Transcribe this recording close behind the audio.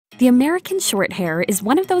The American Shorthair is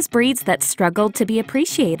one of those breeds that struggled to be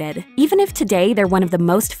appreciated. Even if today they're one of the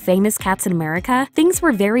most famous cats in America, things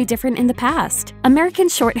were very different in the past. American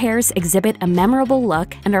Shorthairs exhibit a memorable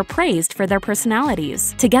look and are praised for their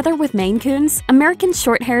personalities. Together with Maine Coons, American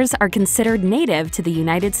Shorthairs are considered native to the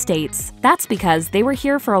United States. That's because they were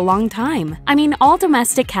here for a long time. I mean, all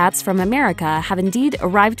domestic cats from America have indeed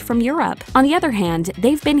arrived from Europe. On the other hand,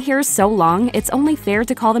 they've been here so long it's only fair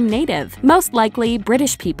to call them native. Most likely,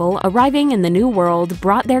 British people arriving in the New World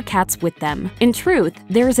brought their cats with them. In truth,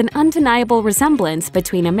 there is an undeniable resemblance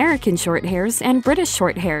between American Shorthairs and British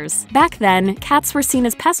Shorthairs. Back then, cats were seen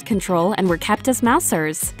as pest control and were kept as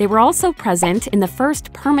mousers. They were also present in the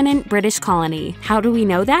first permanent British colony. How do we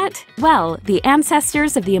know that? Well, the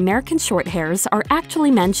ancestors of the American Shorthairs are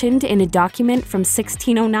actually mentioned in a document from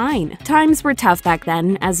 1609. Times were tough back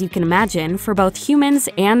then, as you can imagine, for both humans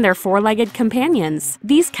and their four-legged companions.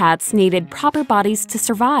 These cats needed proper bodies to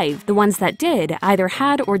survive. The ones that did either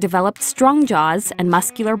had or developed strong jaws and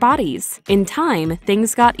muscular bodies. In time,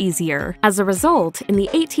 things got easier. As a result, in the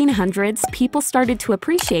 1800s, people started to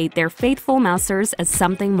appreciate their faithful mousers as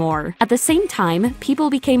something more. At the same time, people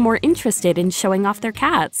became more interested in showing off their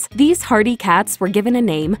cats. These hardy cats were given a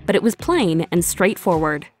name, but it was plain and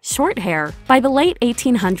straightforward: Shorthair. By the late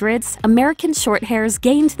 1800s, American Shorthairs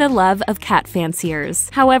gained the love of cat fanciers.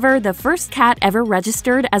 However, the first cat ever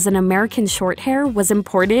registered as an American Shorthair was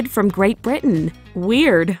imported from Great Britain.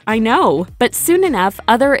 Weird, I know. But soon enough,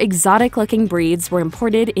 other exotic-looking breeds were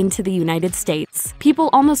imported into the United States. People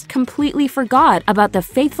almost completely forgot about the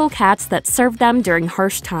faithful cats that served them during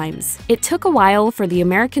harsh times. It took a while for the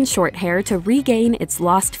American Shorthair to regain its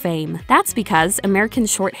lost fame. That's because American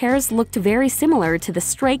Shorthairs looked very similar to the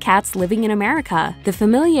stray cats living in America. The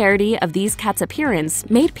familiarity of these cats' appearance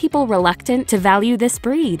made people reluctant to value this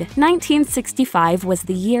breed. 1965 was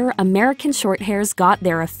the year American Shorthairs got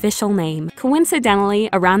their official name. Coincidentally,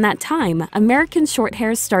 around that time, American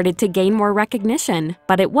Shorthairs started to gain more recognition,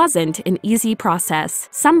 but it wasn't an easy process.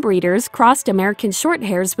 Some breeders crossed American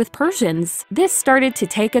Shorthairs with Persians. This started to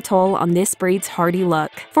take a toll on this breed's hardy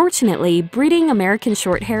look. Fortunately, breeding American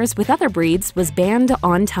Shorthairs with other breeds was banned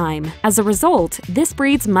on time. As a result, this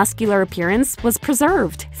breed's muscular appearance was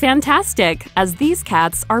preserved. Fantastic, as these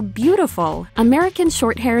cats are beautiful. American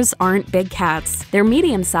Shorthairs aren't big cats. They're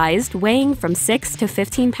medium-sized, weighing from 6 to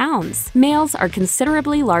 15 pounds. Males are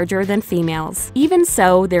considerably larger than females. Even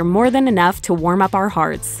so, they're more than enough to warm up our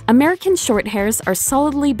hearts. American Shorthairs are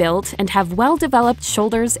solidly built and have well-developed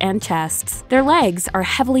shoulders and chests. Their legs are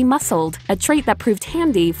heavily muscled, a trait that proved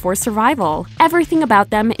handy for survival. Everything about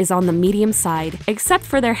them is on the medium side, except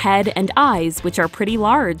for their head and eyes, which are pretty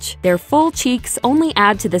large. Their full cheeks only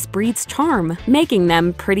add to this breed's charm, making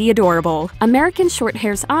them pretty adorable. American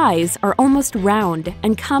Shorthair's eyes are almost round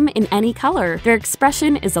and come in any color. Their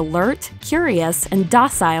expression is alert, curious, and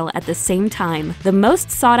docile at the same time. The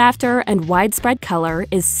most sought-after and widespread color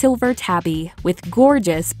is silver tabby, with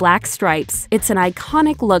gorgeous black stripes. It's an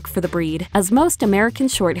iconic look for the breed, as most American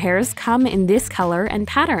Shorthairs come in this color and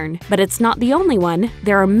pattern. But it's not the only one.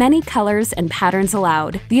 There are many colors and patterns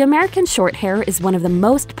allowed. The American Shorthair is one of the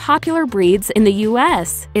most popular breeds in the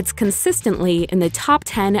US. It's consistently in the top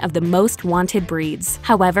 10 of the most wanted breeds.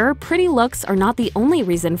 However, pretty looks are not the only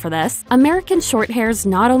reason for this. American Shorthairs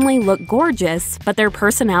not only look gorgeous, but their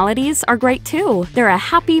personalities are great too. They're a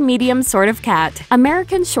happy medium sort of cat.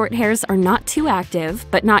 American Shorthairs are not too active,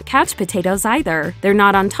 but not couch potatoes either. They're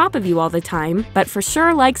not on top of you all the time, but for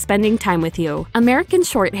sure like spending time with you. American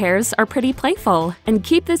Shorthairs are pretty playful and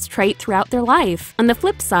keep this trait throughout their life. On the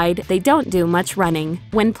flip side, they don't do much running.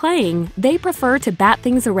 When playing, they prefer to bat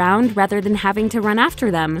things around rather than having to run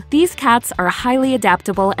after them. These cats are highly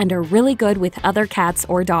adaptable and are really good with other cats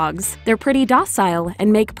or dogs. They're pretty docile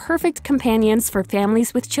and make perfect companions for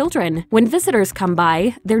families with children. When visitors come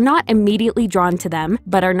by, they're not immediately drawn to them,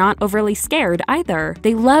 but are not overly scared either.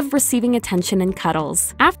 They love receiving attention and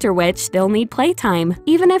cuddles, after which they'll need playtime.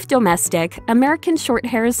 Even if domestic, American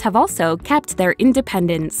Shorthairs have also kept their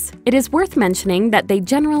independence. It is worth mentioning that they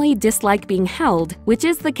generally dislike being held, which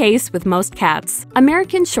is the case with most cats.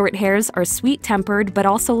 American Shorthairs are sweet-tempered but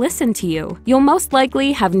also listen to you. You'll most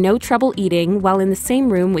likely have no trouble eating while in the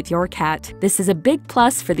same room with your cat. This is a big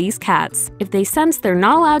plus for these cats. If they sense they're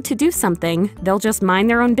not allowed to do something, they'll just mind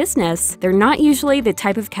their own business. They're not usually the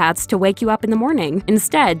type of cats to wake you up in the morning.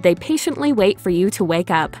 Instead, they patiently wait for you to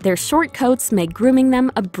wake up. Their short coats make grooming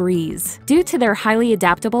them a breeze. Due to their highly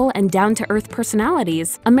adaptable and down-to-earth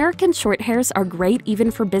personalities, American Shorthairs are great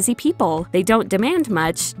even for busy people. They don't demand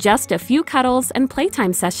much, just a few cuddles and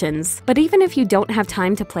playtime sessions. But even if you don't have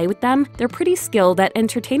time to play with them, they're pretty skilled at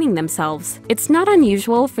entertaining themselves. It's not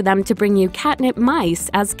unusual for them to bring you catnip mice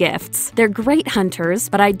as gifts. They're great hunters,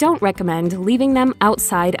 but I don't recommend leaving them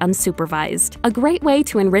outside unsupervised. A great way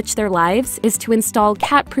to enrich their lives is to install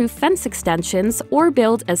cat-proof fence extensions or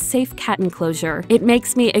build a safe cat enclosure. It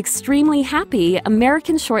makes me extremely happy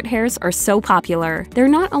American Shorthairs are so popular. They're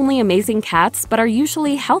not only amazing cats, but are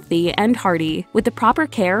usually healthy and hardy. With the proper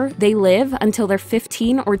care, they live until they're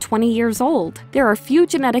 15 or 20 years old. There are few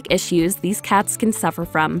genetic issues these cats can suffer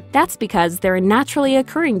from. That's because they're a naturally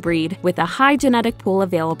occurring breed with a high genetic pool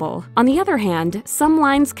available. On the other hand, some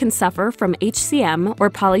lines can suffer from HCM or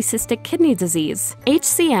polycystic kidney disease.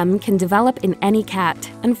 HCM can develop in any cat.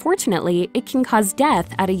 Unfortunately, it can cause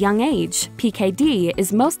death at a young age. PKD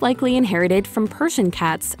is most likely inherited from Persian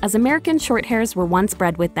cats, as American Shorthairs were once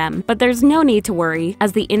bred with them. But there's no need to worry,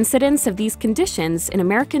 as the incidence of these conditions in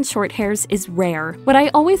American Shorthairs is rare. What I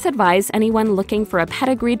always advise anyone looking for a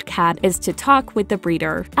pedigreed cat is to talk with the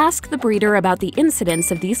breeder. Ask the breeder about the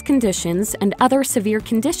incidence of these conditions and other severe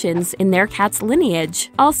conditions in their cat's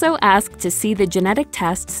lineage. Also ask to see the genetic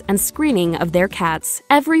tests and screening of their cats.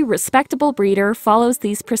 Every respectable breeder follows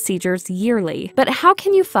these procedures yearly. But how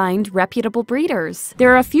can you find reputable breeders?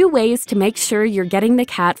 There are a few ways to make sure you're getting the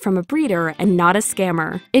cat from a breeder and not a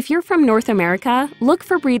scammer. If you're from North America, look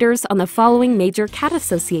for breeders on the following major cat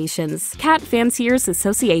associations: Cat Fanciers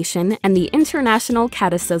Association and the International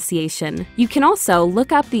Cat Association. You can also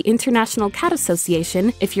look up the International Cat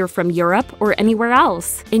Association if you're from Europe or anywhere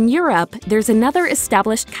else. In Europe, there's another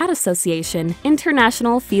established cat association,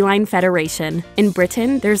 International Feline Federation. In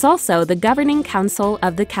Britain, there's also the Governing Council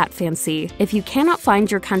of the Cat Fancy. If you cannot find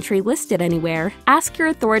your country listed anywhere, ask your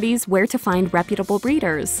authorities where to find reputable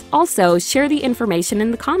breeders. Also, share the information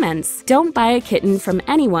in the comments. Don't buy a kitten from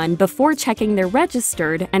anyone before checking they're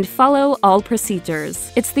registered, and follow all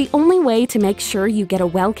procedures. It's the only way to make sure you get a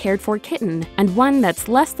well-cared-for kitten, and one that's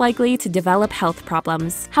less likely to develop health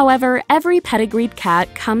problems. However, every pedigreed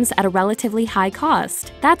cat comes at a relatively high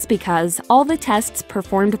cost. That's because all the tests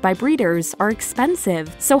performed by breeders are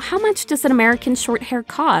expensive. So how much does an American Shorthair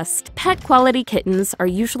cost? Pet quality kittens are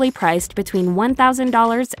usually priced between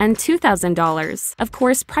 $1,000 and $2,000. Of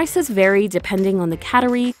course, prices vary depending on the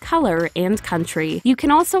category, color, and country. You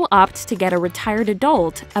can also opt to get a retired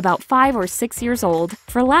adult, about 5 or 6 years old,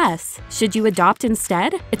 for less. Should you adopt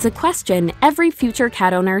instead? It's a question every future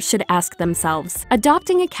cat owner should ask themselves.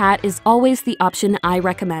 Adopting a cat is always the option I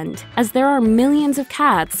recommend, as there are millions of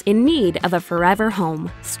cats in need of a forever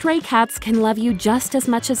home. Stray cats can love you just as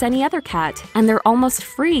much as any other cat, and they're almost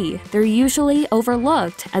free. They're usually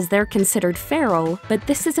overlooked as they're considered feral, but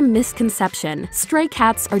this is a misconception. Stray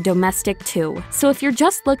cats are domestic too. So if you're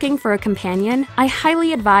just looking for a companion, I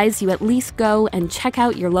highly advise you at least go and check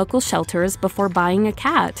out your local shelters before buying a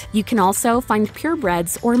cat. You can also find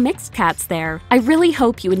purebreds or mixed cats there. I really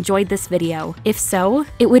hope you enjoyed this video. If so,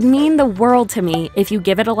 it would mean the world to me if you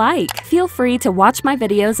give it a like. Feel free to watch my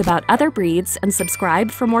videos about other breeds and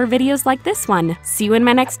subscribe for more videos like this one. See you in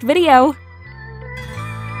my next video!